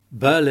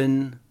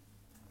Berlin,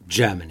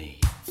 Germany.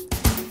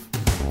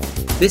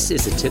 This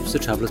is the Tips for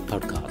Travellers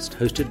podcast,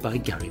 hosted by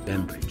Gary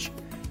Bembridge.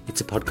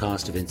 It's a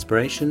podcast of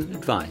inspiration,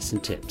 advice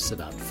and tips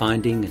about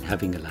finding and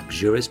having a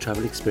luxurious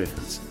travel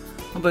experience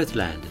on both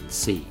land and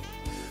sea.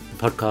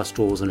 The podcast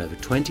draws on over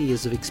 20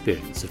 years of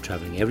experience of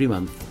travelling every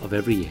month of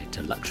every year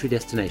to luxury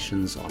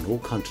destinations on all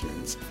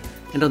continents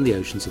and on the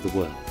oceans of the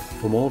world.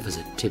 For more,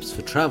 visit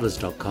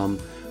tipsfortravellers.com,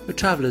 where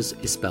travellers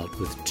is spelt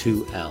with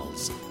two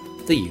L's,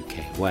 the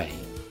UK way.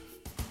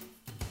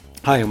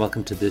 Hi and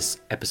welcome to this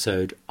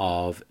episode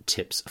of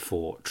Tips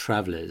for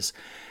Travellers.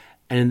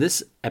 And in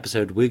this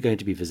episode we're going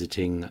to be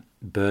visiting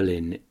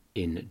Berlin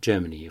in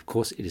Germany. Of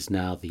course, it is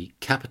now the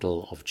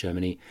capital of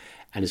Germany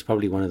and is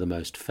probably one of the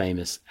most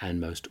famous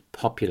and most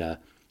popular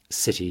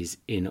cities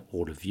in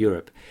all of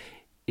Europe.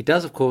 It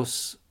does, of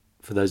course,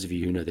 for those of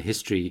you who know the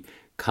history,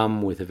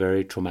 come with a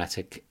very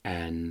traumatic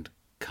and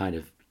kind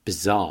of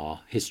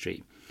bizarre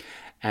history.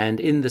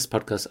 And in this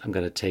podcast, I'm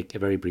going to take a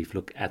very brief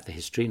look at the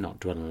history, not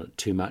dwell on it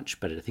too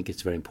much, but I think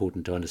it's very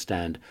important to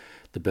understand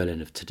the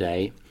Berlin of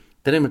today.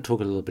 Then I'm going to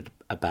talk a little bit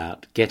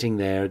about getting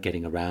there,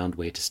 getting around,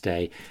 where to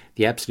stay,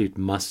 the absolute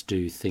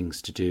must-do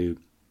things to do,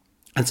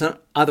 and some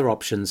other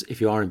options if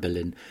you are in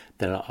Berlin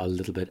that are a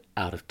little bit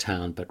out of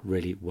town, but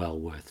really well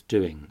worth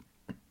doing.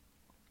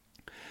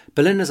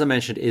 Berlin, as I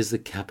mentioned, is the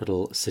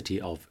capital city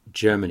of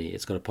Germany.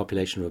 It's got a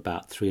population of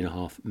about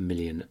 3.5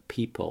 million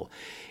people.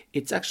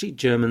 It's actually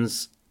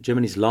Germany's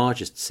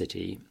largest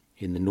city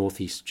in the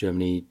northeast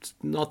Germany,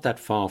 not that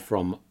far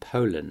from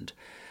Poland.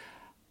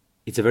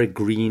 It's a very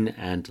green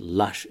and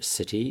lush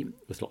city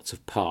with lots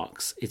of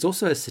parks. It's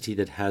also a city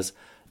that has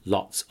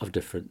lots of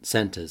different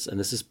centres, and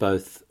this is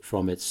both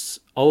from its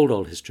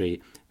old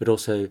history, but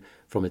also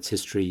from its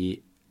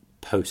history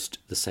post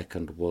the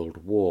Second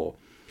World War.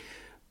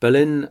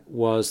 Berlin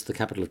was the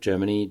capital of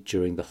Germany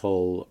during the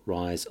whole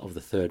rise of the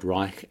Third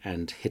Reich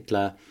and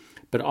Hitler.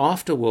 But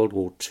after World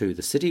War II,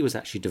 the city was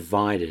actually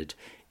divided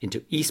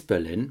into East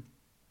Berlin,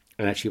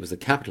 and actually it was the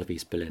capital of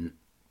East Berlin,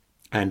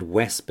 and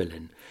West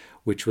Berlin,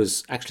 which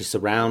was actually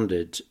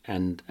surrounded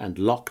and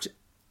locked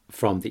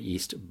from the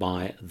east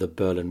by the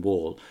Berlin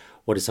Wall,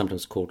 what is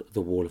sometimes called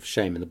the Wall of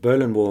Shame. And the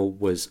Berlin Wall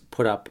was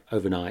put up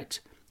overnight,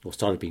 or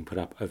started being put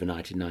up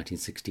overnight in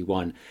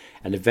 1961,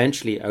 and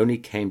eventually only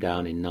came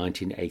down in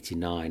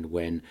 1989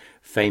 when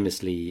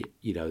famously,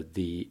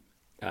 the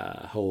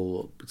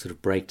whole sort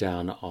of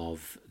breakdown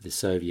of the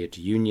Soviet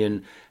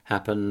Union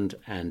happened,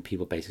 and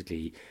people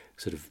basically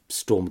sort of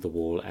stormed the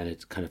wall and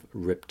it kind of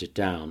ripped it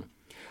down.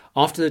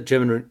 After the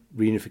German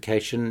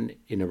reunification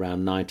in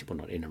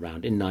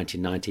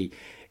 1990,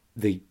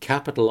 the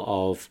capital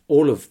of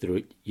all of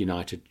the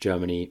United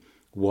Germany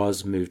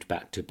was moved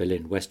back to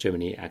Berlin. West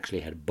Germany actually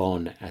had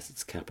Bonn as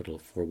its capital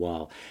for a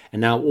while. And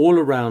now all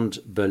around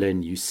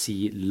Berlin you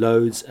see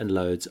loads and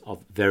loads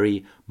of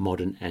very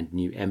modern and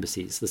new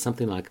embassies. There's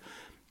something like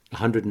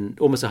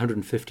almost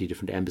 150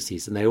 different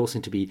embassies, and they all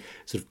seem to be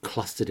sort of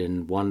clustered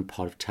in one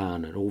part of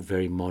town and all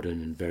very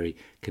modern and very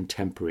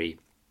contemporary.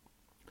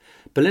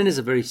 Berlin is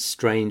a very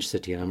strange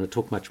city, and I'm going to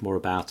talk much more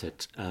about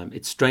it.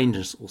 Its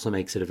strangeness also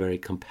makes it a very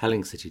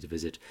compelling city to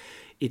visit.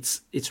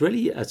 It's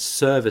really a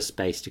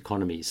service-based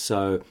economy,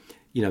 so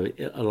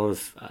a lot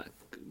of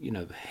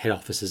head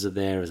offices are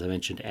there, as I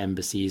mentioned,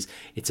 embassies.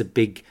 It's a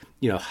big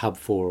hub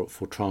for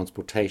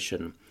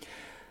transportation.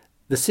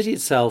 The city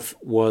itself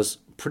was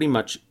pretty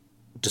much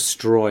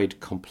destroyed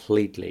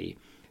completely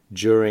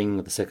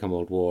during the Second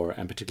World War,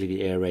 and particularly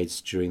the air raids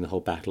during the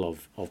whole Battle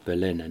of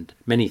Berlin, and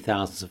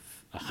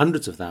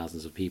hundreds of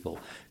thousands of people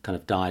kind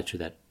of died through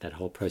that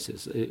whole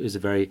process. It was a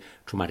very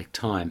traumatic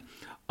time.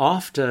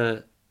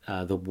 After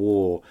the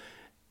war,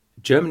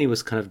 Germany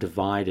was kind of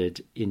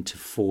divided into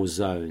 4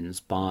 zones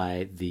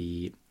by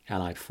the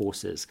Allied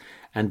forces,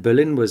 and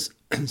Berlin was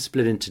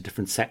split into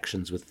different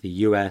sections with the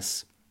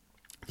US,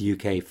 the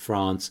UK,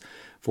 France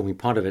forming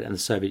part of it, and the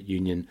Soviet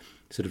Union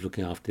sort of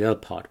looking after the other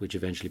part, which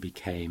eventually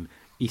became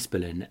East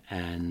Berlin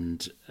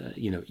and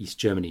East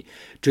Germany.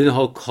 During the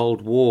whole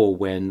Cold War,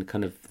 when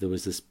kind of there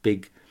was this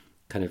big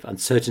kind of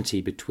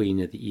uncertainty between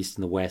the East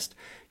and the West,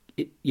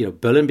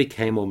 Berlin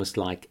became almost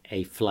like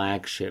a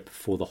flagship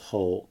for the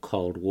whole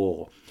Cold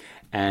War.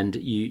 And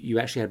you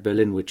actually had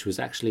Berlin, which was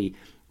actually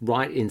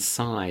right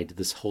inside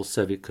this whole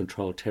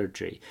Soviet-controlled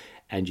territory,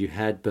 and you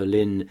had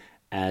Berlin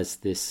as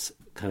this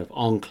kind of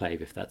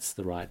enclave, if that's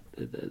the right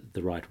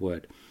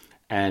word.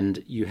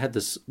 And you had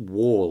this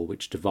wall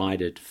which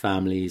divided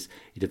families,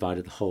 it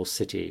divided the whole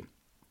city,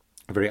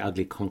 a very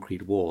ugly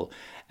concrete wall.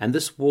 And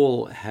this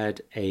wall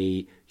had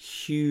a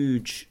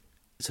huge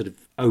sort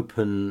of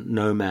open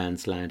no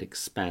man's land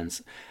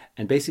expanse.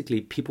 And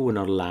basically people were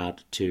not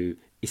allowed to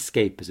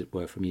escape, as it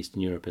were, from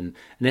Eastern Europe. And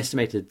an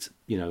estimated,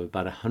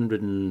 about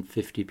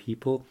 150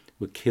 people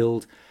were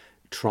killed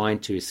trying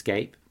to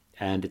escape.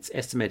 And it's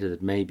estimated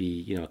that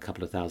maybe, a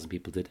couple of thousand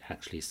people did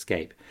actually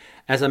escape.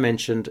 As I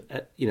mentioned,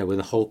 when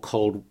the whole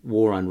Cold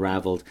War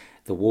unraveled,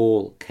 the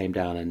wall came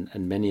down,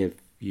 and many of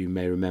you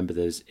may remember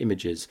those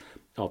images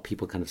of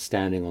people kind of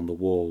standing on the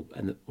wall.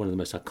 And one of the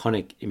most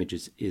iconic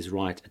images is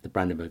right at the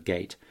Brandenburg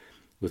Gate,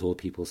 with all the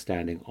people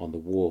standing on the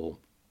wall.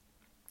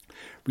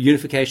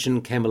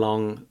 Reunification came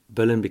along,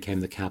 Berlin became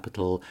the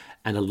capital,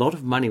 and a lot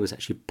of money was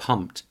actually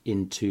pumped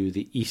into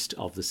the east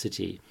of the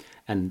city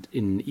and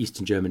in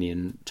Eastern Germany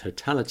in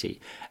totality.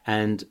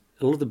 And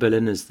all of the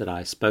Berliners that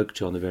I spoke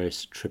to on the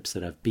various trips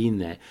that I've been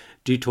there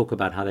do talk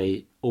about how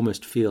they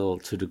almost feel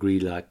to a degree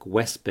like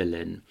West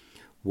Berlin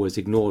was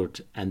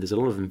ignored, and there's a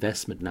lot of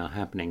investment now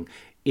happening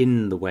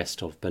in the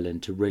west of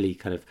Berlin to really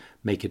kind of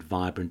make it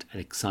vibrant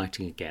and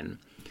exciting again.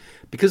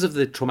 Because of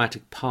the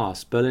traumatic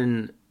past,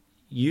 Berlin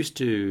used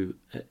to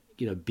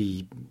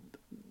be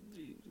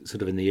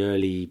sort of in the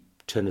early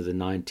turn of the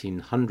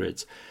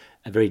 1900s,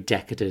 a very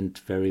decadent,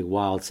 very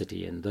wild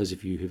city. And those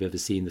of you who've ever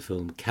seen the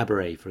film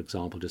Cabaret, for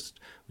example,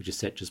 which is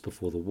set just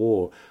before the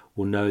war,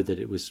 will know that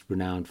it was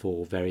renowned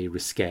for very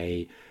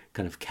risque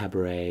kind of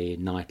cabaret,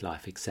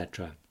 nightlife,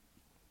 etc.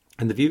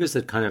 And the view is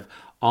that kind of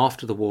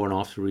after the war and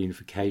after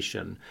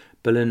reunification,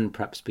 Berlin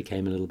perhaps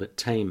became a little bit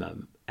tamer.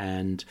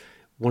 And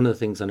one of the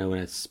things I know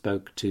when I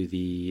spoke to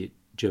the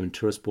German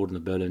Tourist Board and the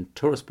Berlin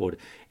Tourist Board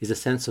is a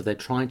sense of they're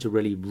trying to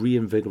really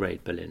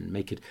reinvigorate Berlin,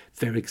 make it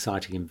very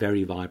exciting and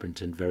very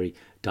vibrant and very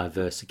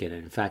diverse again.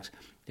 And in fact,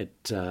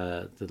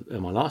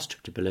 on my last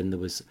trip to Berlin, there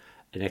was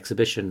an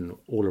exhibition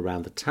all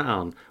around the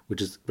town,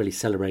 which is really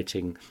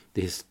celebrating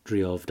the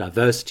history of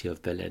diversity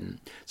of Berlin.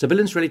 So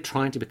Berlin's really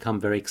trying to become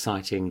very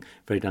exciting,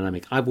 very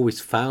dynamic. I've always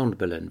found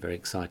Berlin very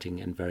exciting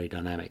and very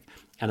dynamic.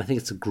 And I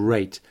think it's a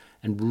great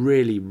and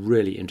really,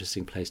 really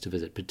interesting place to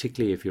visit,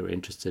 particularly if you're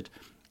interested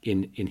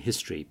in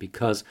history,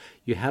 because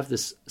you have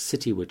this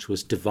city which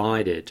was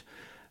divided,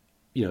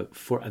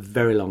 for a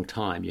very long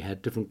time. You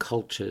had different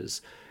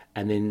cultures,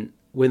 and then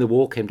when the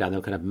wall came down, they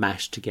were kind of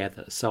mashed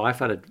together. So I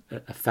found it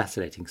a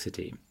fascinating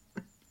city.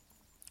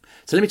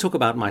 So let me talk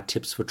about my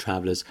tips for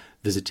travelers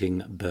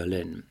visiting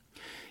Berlin.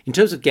 In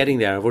terms of getting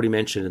there, I've already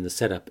mentioned in the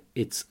setup,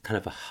 it's kind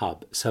of a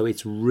hub. So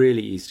it's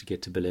really easy to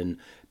get to Berlin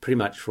pretty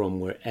much from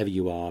wherever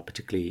you are,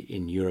 particularly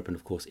in Europe and,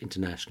 of course,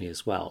 internationally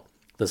as well.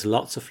 There's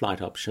lots of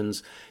flight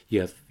options.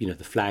 You have,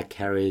 the flag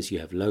carriers, you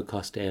have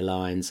low-cost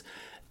airlines.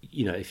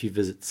 If you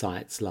visit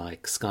sites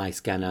like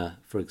Skyscanner,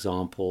 for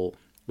example,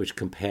 which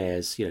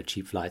compares,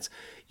 cheap flights,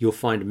 you'll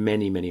find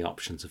many, many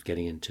options of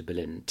getting into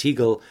Berlin.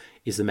 Tegel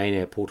is the main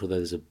airport, although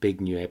there's a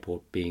big new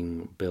airport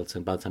being built,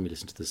 and by the time you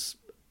listen to this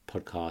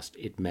podcast,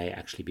 it may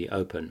actually be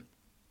open.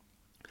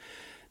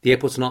 The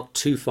airport's not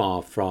too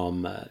far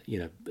from,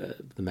 the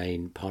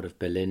main part of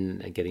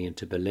Berlin and getting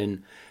into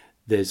Berlin.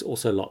 There's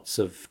also lots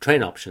of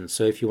train options.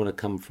 So if you want to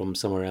come from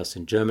somewhere else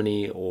in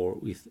Germany or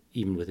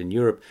even within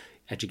Europe,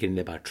 actually getting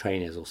there by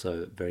train is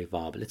also very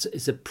viable.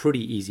 It's a pretty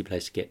easy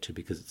place to get to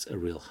because it's a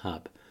real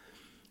hub.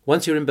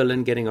 Once you're in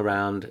Berlin, getting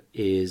around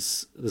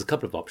there's a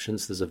couple of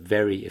options. There's a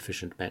very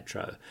efficient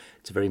metro.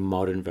 It's a very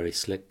modern, very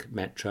slick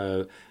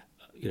metro.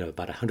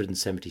 About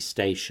 170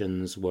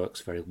 stations,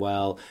 works very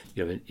well.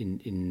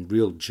 In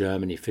real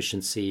German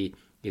efficiency,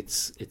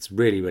 it's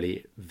really,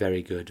 really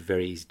very good,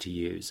 very easy to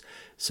use.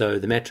 So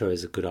the metro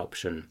is a good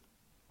option.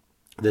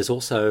 There's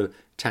also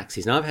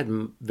taxis. Now, I've had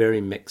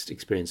very mixed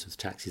experience with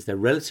taxis. They're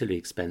relatively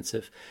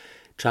expensive.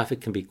 Traffic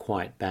can be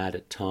quite bad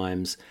at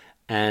times.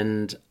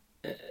 And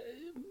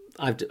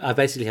I've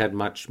basically had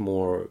much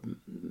more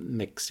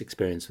mixed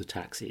experience with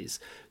taxis.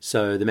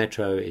 So the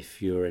metro,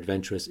 if you're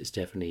adventurous, is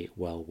definitely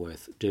well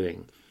worth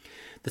doing.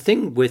 The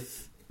thing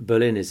with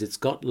Berlin is it's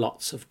got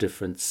lots of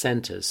different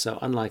centres. So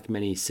unlike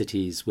many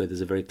cities where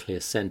there's a very clear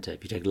centre,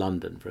 if you take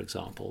London, for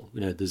example,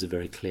 there's a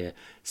very clear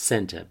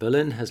centre.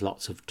 Berlin has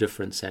lots of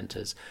different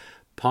centres,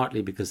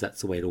 partly because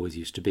that's the way it always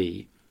used to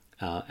be,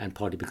 and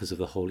partly because of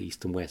the whole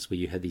East and West, where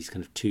you had these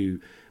kind of two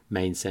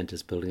main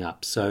centres building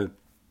up. So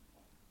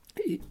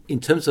in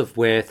terms of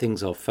where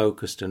things are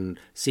focused and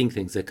seeing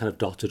things, they're kind of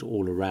dotted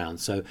all around.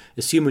 So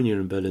assume when you're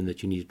in Berlin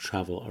that you need to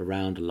travel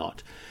around a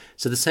lot.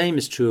 So the same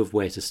is true of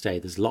where to stay.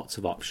 There's lots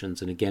of options.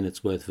 And again,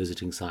 it's worth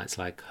visiting sites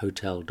like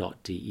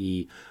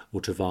hotel.de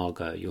or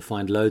Trivago. You'll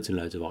find loads and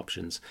loads of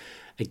options.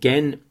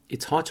 Again,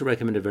 it's hard to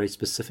recommend a very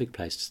specific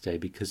place to stay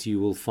because you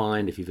will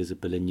find if you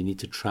visit Berlin, you need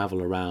to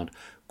travel around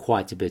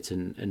quite a bit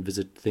and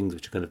visit things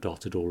which are kind of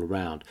dotted all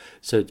around.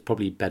 So it's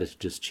probably better to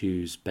just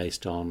choose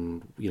based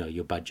on,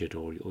 your budget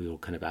or your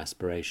kind of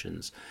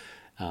aspirations.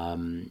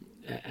 And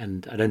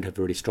I don't have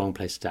a really strong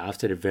place to stay. I've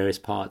stayed at various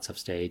parts. I've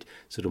stayed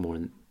sort of more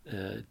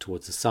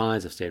towards the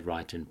sides. I've stayed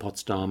right in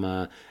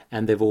Potsdamer,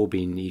 and they've all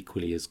been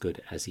equally as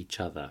good as each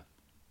other.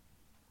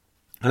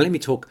 Now let me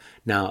talk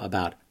now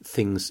about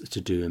things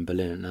to do in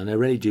Berlin. And I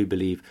really do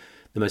believe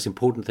the most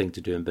important thing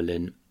to do in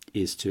Berlin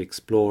is to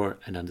explore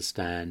and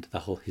understand the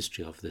whole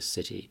history of this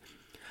city.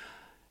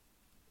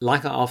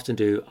 Like I often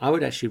do, I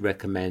would actually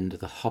recommend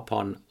the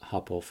hop-on,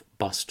 hop-off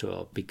bus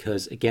tour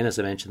because, again, as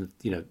I mentioned,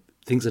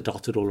 things are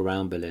dotted all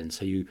around Berlin,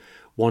 so you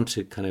want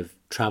to kind of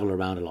travel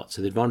around a lot.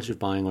 So the advantage of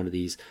buying one of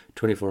these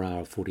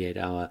 24-hour,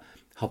 48-hour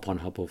hop-on,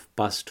 hop-off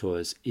bus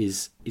tours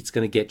is it's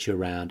going to get you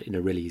around in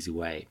a really easy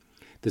way.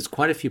 There's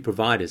quite a few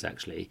providers,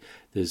 actually.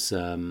 There's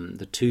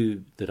the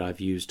two that I've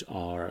used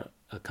are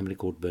a company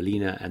called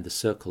Berliner and the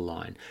Circle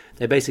Line.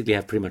 They basically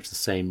have pretty much the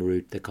same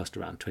route. They cost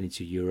around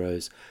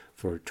 €22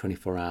 for a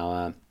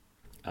 24-hour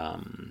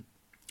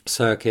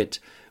circuit,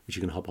 which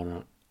you can hop on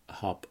or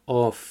hop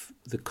off.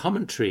 The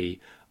commentary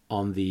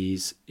on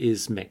these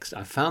is mixed.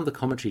 I found the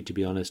commentary, to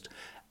be honest,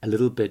 a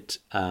little bit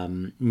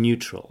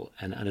neutral,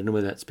 and I don't know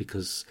whether that's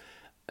because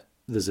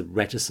there's a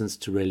reticence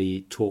to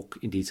really talk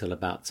in detail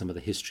about some of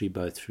the history,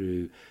 both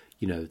through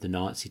the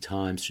Nazi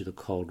times, through the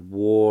Cold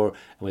War, and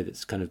whether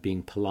it's kind of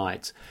being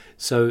polite.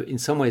 So in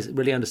some ways,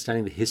 really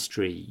understanding the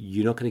history,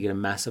 you're not going to get a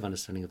massive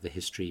understanding of the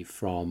history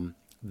from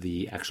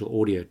the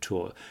actual audio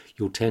tour.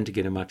 You'll tend to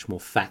get a much more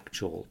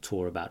factual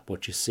tour about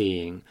what you're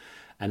seeing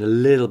and a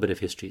little bit of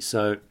history.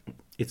 So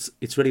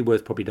it's really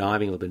worth probably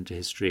diving a little bit into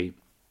history,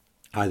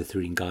 either through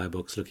reading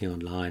guidebooks, looking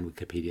online,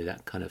 Wikipedia,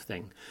 that kind of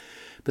thing.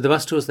 But the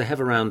bus tours, they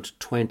have around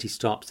 20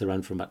 stops. They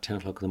run from about 10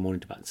 o'clock in the morning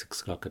to about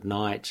 6 o'clock at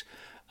night.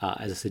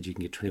 As I said, you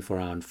can get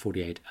 24-hour and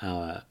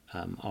 48-hour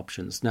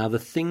options. Now, the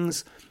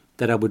things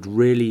that I would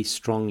really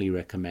strongly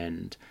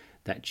recommend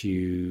that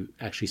you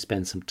actually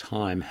spend some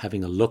time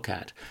having a look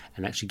at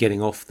and actually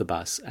getting off the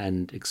bus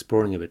and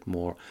exploring a bit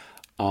more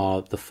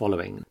are the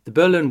following. The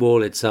Berlin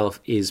Wall itself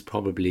is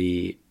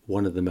probably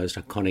one of the most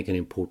iconic and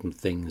important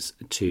things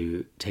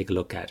to take a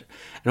look at.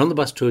 And on the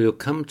bus tour, you'll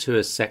come to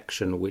a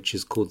section which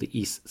is called the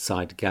East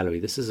Side Gallery.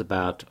 This is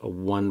about a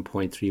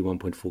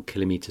 1.4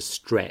 kilometer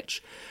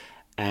stretch.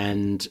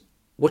 And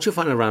what you'll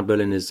find around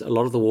Berlin is a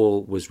lot of the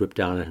wall was ripped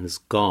down and has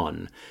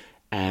gone.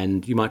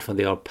 And you might find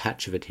the odd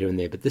patch of it here and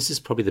there, but this is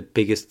probably the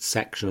biggest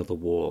section of the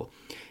wall.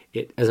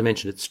 As I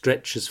mentioned, it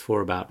stretches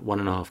for about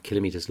 1.5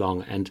 kilometers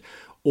long, and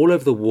all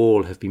over the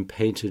wall have been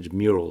painted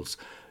murals,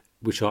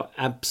 which are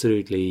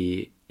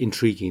absolutely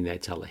intriguing. They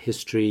tell a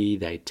history,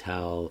 they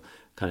tell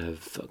kind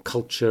of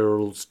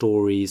cultural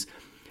stories,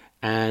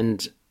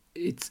 and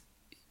it's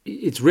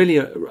really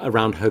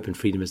around hope and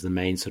freedom as the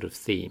main sort of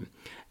theme.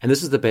 And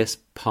this is the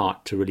best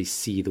part to really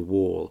see the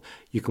wall.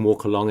 You can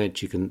walk along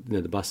it, you can,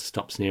 the bus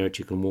stops near it,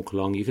 you can walk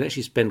along. You can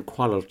actually spend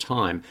quite a lot of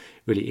time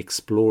really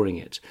exploring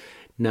it.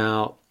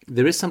 Now,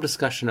 there is some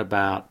discussion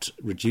about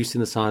reducing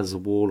the size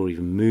of the wall or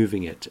even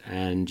moving it.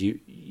 And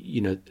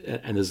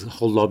and there's a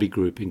whole lobby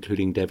group,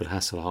 including David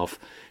Hasselhoff,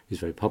 who's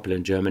very popular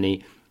in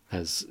Germany,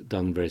 has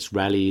done various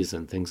rallies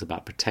and things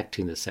about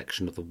protecting this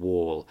section of the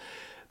wall.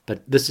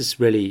 But this is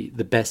really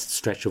the best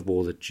stretch of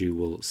wall that you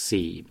will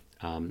see.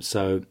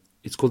 So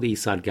it's called the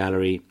East Side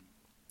Gallery.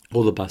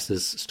 All the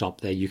buses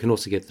stop there. You can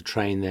also get the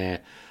train there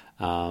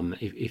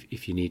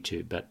if you need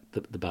to, but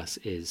the bus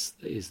is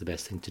the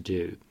best thing to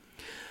do.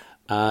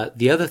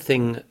 The other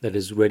thing that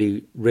is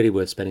really, really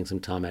worth spending some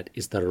time at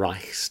is the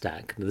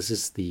Reichstag. Now, this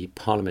is the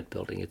Parliament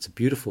building. It's a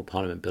beautiful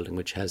Parliament building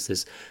which has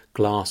this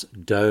glass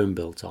dome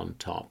built on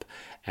top.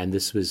 And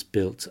this was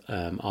built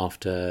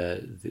after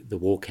the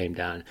wall came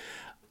down.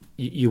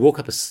 You walk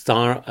up a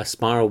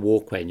spiral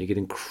walkway and you get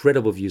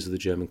incredible views of the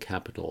German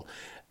capital.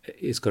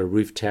 It's got a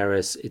roof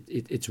terrace.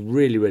 It's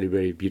really, really,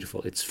 really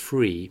beautiful. It's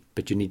free,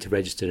 but you need to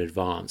register in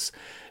advance.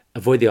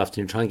 Avoid the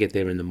afternoon. Try and get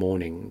there in the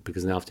morning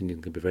because in the afternoon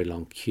there can be very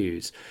long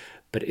queues.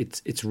 But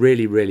it's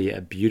really, really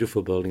a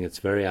beautiful building. It's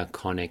very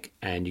iconic,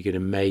 and you get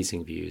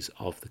amazing views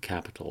of the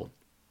capital.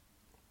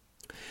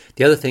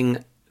 The other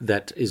thing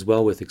that is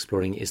well worth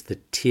exploring is the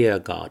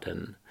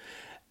Tiergarten.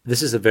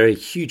 This is a very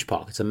huge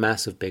park. It's a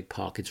massive, big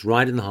park. It's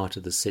right in the heart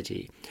of the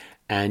city.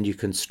 And you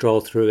can stroll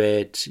through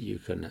it. You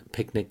can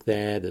picnic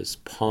there. There's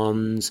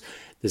ponds.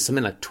 There's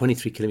something like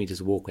 23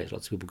 kilometers of walkways.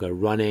 Lots of people go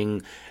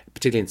running.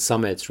 Particularly in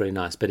summer, it's really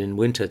nice. But in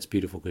winter, it's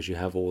beautiful because you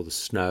have all the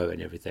snow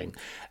and everything.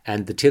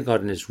 And the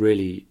Tiergarten is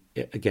really,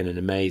 again, an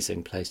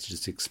amazing place to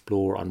just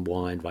explore,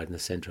 unwind right in the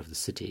center of the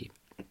city.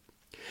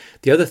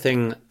 The other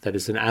thing that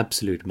is an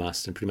absolute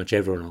must, and pretty much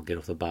everyone will get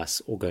off the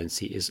bus or go and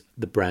see, is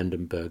the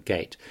Brandenburg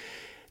Gate.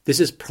 This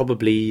is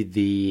probably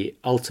the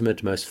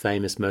ultimate, most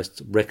famous,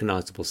 most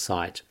recognizable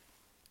site.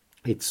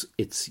 It's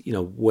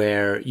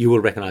where you will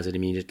recognize it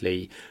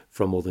immediately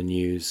from all the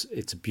news.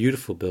 It's a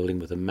beautiful building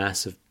with a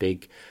massive,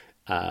 big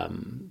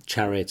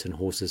chariot and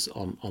horses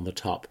on the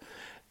top.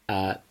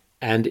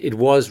 And it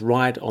was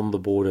right on the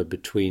border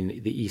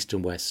between the East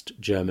and West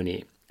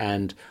Germany.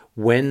 And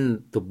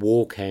when the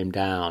wall came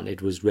down,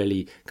 it was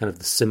really kind of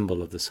the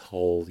symbol of this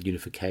whole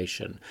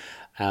unification.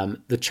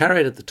 The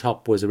chariot at the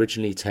top was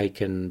originally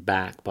taken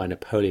back by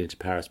Napoleon to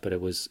Paris, but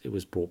it was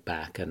brought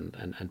back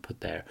and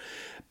put there.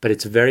 But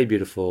it's a very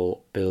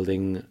beautiful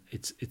building.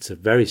 It's a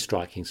very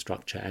striking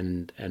structure,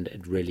 and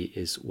it really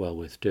is well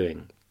worth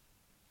doing.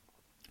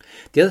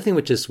 The other thing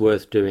which is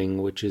worth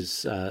doing, which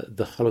is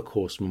the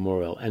Holocaust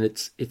Memorial, and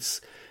it's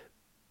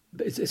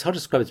hard to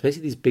describe. It's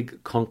basically these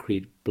big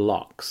concrete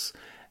blocks,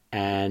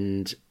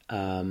 and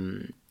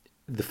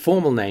the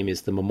formal name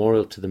is the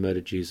Memorial to the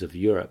Murdered Jews of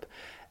Europe,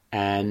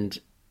 and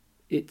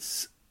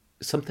it's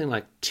something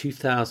like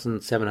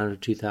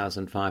 2,700,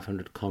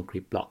 2,500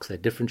 concrete blocks. They're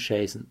different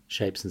shapes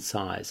and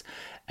size,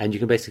 and you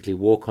can basically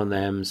walk on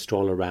them,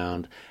 stroll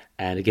around,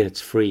 and again,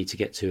 it's free to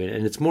get to it,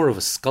 and it's more of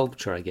a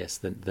sculpture, I guess,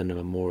 than a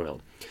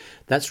memorial.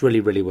 That's really,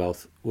 really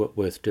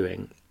worth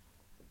doing.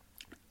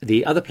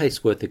 The other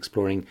place worth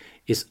exploring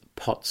is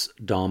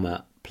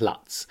Potsdamer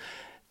Platz.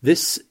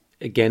 This,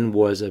 again,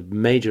 was a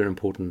major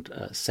important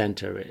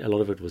centre. A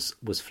lot of it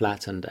was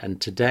flattened,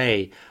 and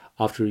today,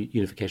 after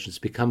unification, it's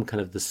become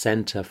kind of the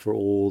centre for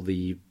all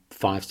the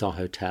five-star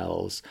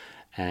hotels,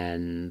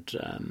 and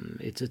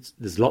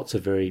there's lots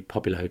of very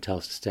popular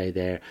hotels to stay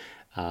there,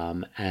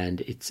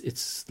 and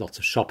it's lots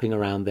of shopping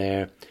around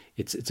there.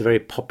 It's a very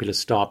popular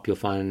stop. You'll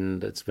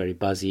find it's very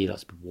buzzy,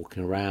 lots of people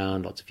walking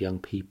around, lots of young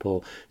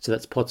people. So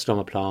that's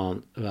Potsdamer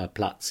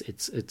Platz.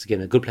 It's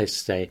again a good place to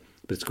stay,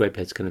 but it's a great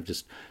place to kind of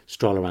just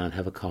stroll around,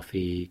 have a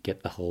coffee,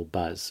 get the whole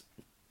buzz.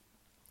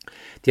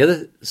 The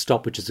other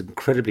stop, which is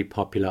incredibly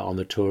popular on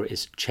the tour,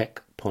 is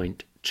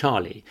Checkpoint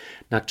Charlie.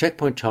 Now,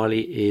 Checkpoint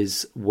Charlie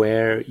is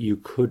where you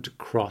could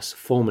cross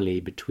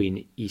formally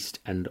between East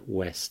and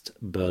West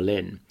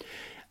Berlin.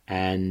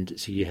 And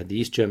so you had the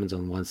East Germans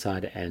on one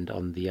side, and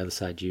on the other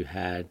side you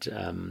had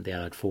the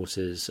Allied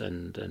forces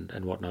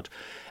and whatnot.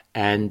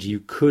 And you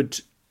could,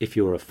 if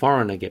you were a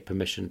foreigner, get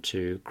permission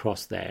to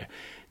cross there.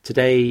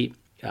 Today,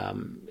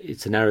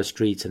 it's a narrow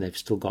street, and they've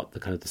still got the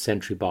kind of the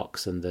sentry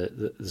box and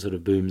the sort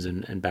of booms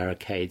and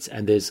barricades.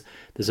 And there's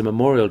a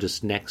memorial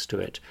just next to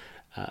it.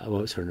 A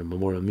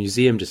memorial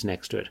museum just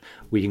next to it.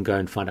 We can go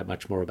and find out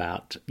much more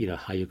about,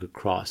 how you could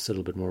cross, a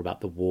little bit more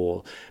about the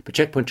wall. But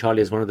Checkpoint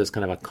Charlie is one of those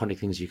kind of iconic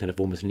things you kind of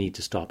almost need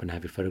to stop and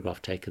have your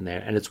photograph taken there.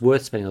 And it's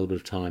worth spending a little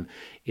bit of time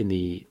in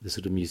the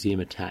sort of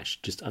museum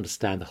attached, just to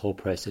understand the whole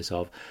process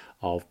of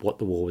what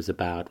the war was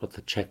about, what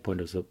the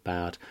checkpoint was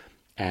about,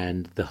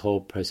 and the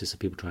whole process of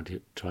people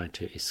trying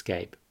to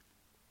escape.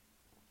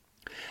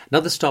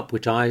 Another stop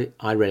which I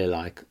really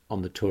like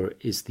on the tour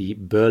is the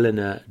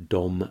Berliner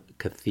Dom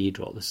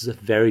Cathedral. This is a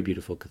very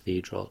beautiful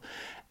cathedral,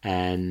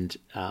 and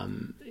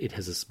it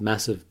has this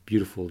massive,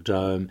 beautiful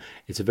dome.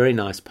 It's a very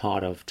nice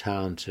part of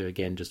town to,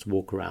 again, just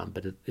walk around,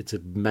 but it's a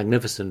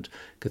magnificent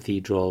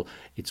cathedral.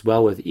 It's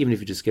well worth it, even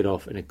if you just get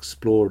off and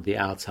explore the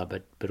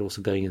outside, but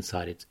also going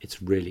inside,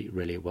 it's really,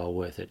 really well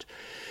worth it.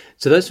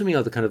 So those for me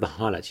are the kind of the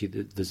highlights.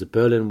 There's the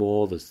Berlin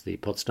Wall, there's the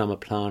Potsdamer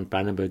Platz,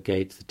 Brandenburg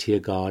Gate, the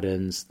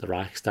Tiergardens, the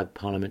Reichstag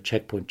Parliament,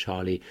 Checkpoint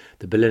Charlie,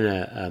 the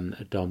Berliner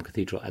Dom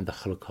Cathedral, and the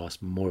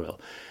Holocaust Memorial.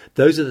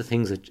 Those are the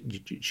things that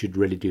you should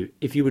really do.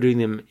 If you were doing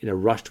them in a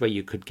rushed way,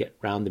 you could get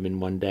around them in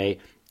one day,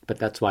 but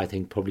that's why I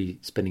think probably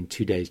spending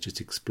 2 days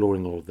just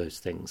exploring all of those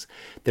things.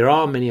 There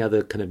are many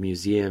other kind of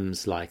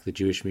museums, like the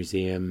Jewish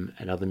Museum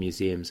and other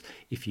museums,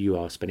 if you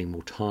are spending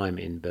more time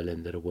in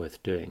Berlin, that are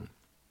worth doing.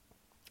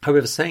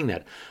 However, saying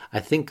that, I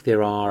think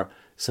there are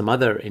some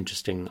other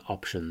interesting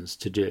options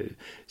to do.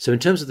 So in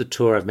terms of the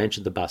tour, I've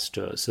mentioned the bus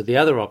tour. So the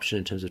other option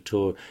in terms of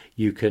tour,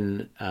 you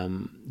can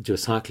do a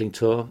cycling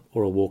tour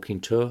or a walking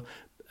tour,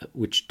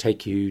 which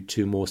take you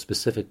to more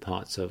specific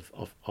parts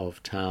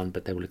of town,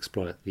 but they will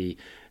explore the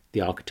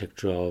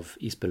architecture of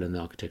East Berlin, the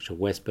architecture of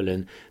West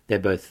Berlin. They're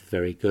both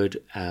very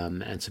good,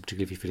 and so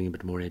particularly if you're feeling a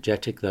bit more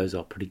energetic, those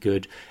are pretty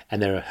good.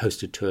 And they're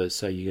hosted tours,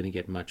 so you're going to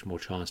get much more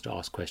chance to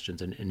ask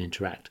questions and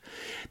interact.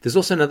 There's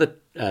also another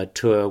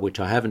tour,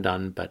 which I haven't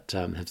done, but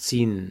have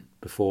seen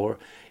before,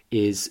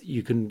 is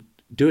you can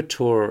do a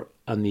tour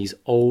on these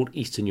old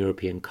Eastern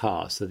European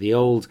cars. So the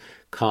old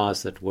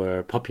cars that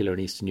were popular in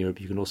Eastern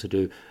Europe, you can also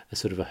do a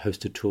sort of a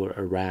hosted tour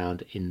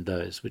around in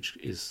those, which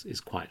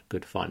is quite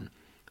good fun.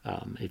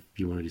 If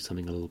you want to do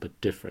something a little bit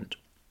different.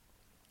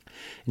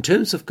 In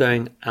terms of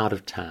going out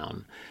of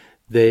town,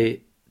 the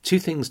two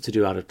things to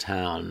do out of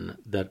town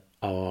that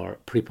are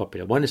pretty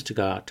popular. One is to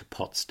go out to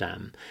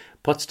Potsdam.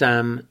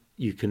 Potsdam,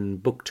 you can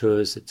book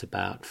tours. It's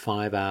about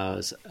 5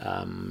 hours,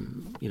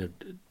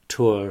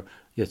 tour.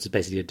 It's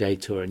basically a day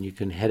tour, and you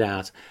can head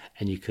out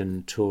and you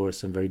can tour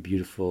some very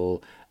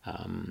beautiful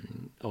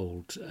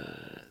old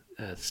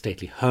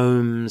stately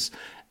homes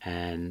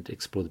and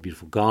explore the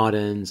beautiful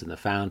gardens and the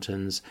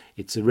fountains.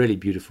 It's a really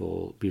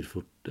beautiful,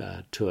 beautiful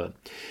tour.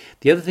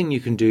 The other thing you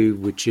can do,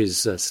 which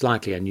is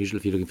slightly unusual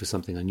if you're looking for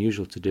something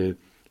unusual to do,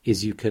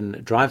 is you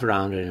can drive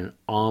around in an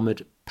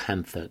armoured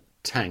Panther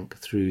tank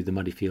through the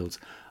muddy fields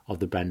of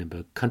the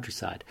Brandenburg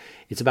countryside.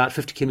 It's about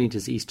 50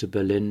 kilometers east of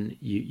Berlin.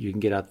 You can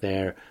get out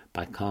there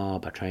by car,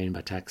 by train,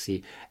 by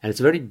taxi, and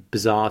it's a very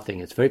bizarre thing.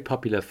 It's very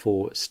popular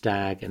for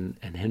stag and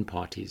hen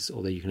parties,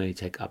 although you can only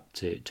take up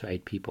to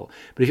 8 people.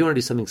 But if you want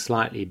to do something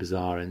slightly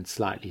bizarre and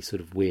slightly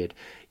sort of weird,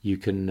 you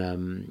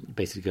can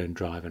basically go and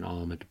drive an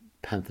armoured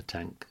Panther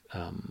tank,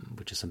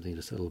 which is something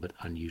that's a little bit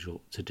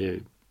unusual to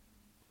do.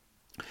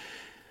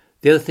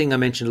 The other thing I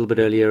mentioned a little bit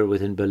earlier,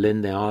 within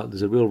Berlin,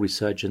 there's a real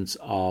resurgence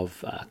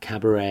of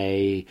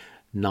cabaret,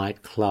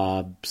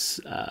 nightclubs,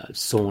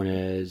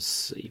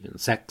 saunas, even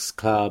sex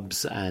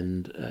clubs,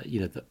 and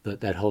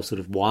that whole sort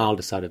of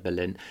wilder side of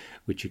Berlin,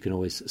 which you can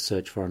always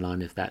search for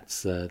online if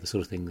that's the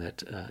sort of thing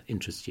that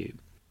interests you.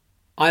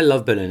 I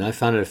love Berlin. I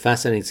find it a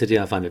fascinating city.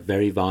 I find it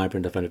very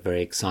vibrant. I find it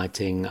very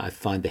exciting. I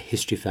find the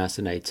history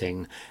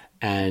fascinating.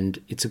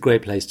 And it's a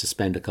great place to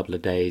spend a couple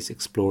of days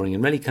exploring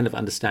and really kind of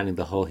understanding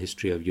the whole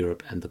history of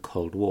Europe and the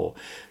Cold War.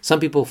 Some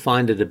people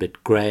find it a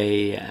bit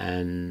grey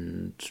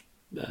and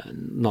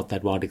not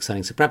that wildly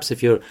exciting. So perhaps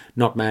if you're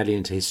not madly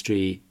into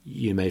history,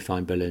 you may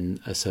find Berlin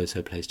a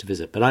so-so place to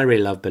visit. But I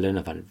really love Berlin.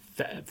 I find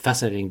it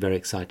fascinating, very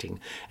exciting.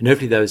 And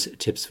hopefully those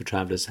tips for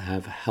travellers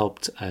have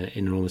helped in an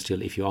enormous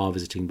deal if you are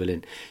visiting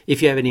Berlin.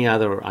 If you have any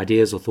other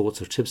ideas or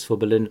thoughts or tips for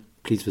Berlin,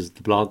 please visit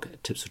the blog,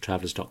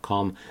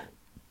 tipsfortravellers.com.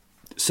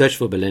 Search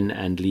for Berlin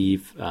and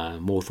leave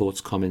more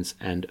thoughts, comments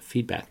and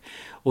feedback.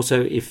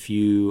 Also, if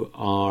you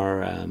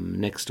are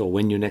next or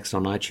when you're next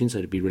on iTunes,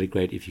 it'd be really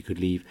great if you could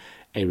leave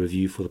a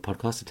review for the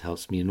podcast. It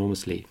helps me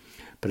enormously.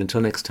 But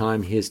until next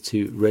time, here's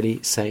to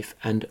really safe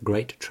and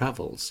great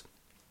travels.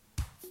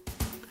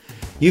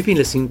 You've been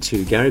listening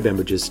to Gary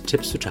Bembridge's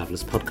Tips for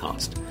Travellers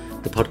podcast,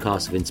 the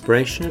podcast of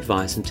inspiration,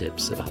 advice and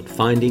tips about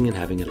finding and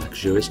having a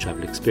luxurious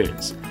travel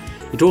experience.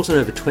 It draws on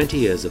over 20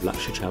 years of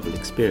luxury travel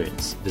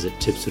experience. Visit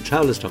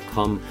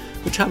tipsfortravellers.com,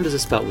 where travellers are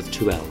spelt with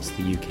 2 L's,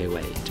 the UK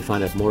way, to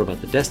find out more about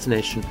the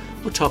destination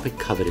or topic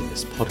covered in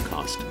this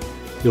podcast.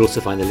 You'll also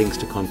find the links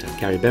to contact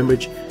Gary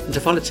Bembridge and to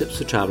follow Tips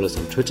for Travellers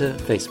on Twitter,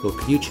 Facebook,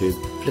 YouTube,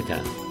 Flickr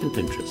and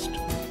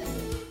Pinterest.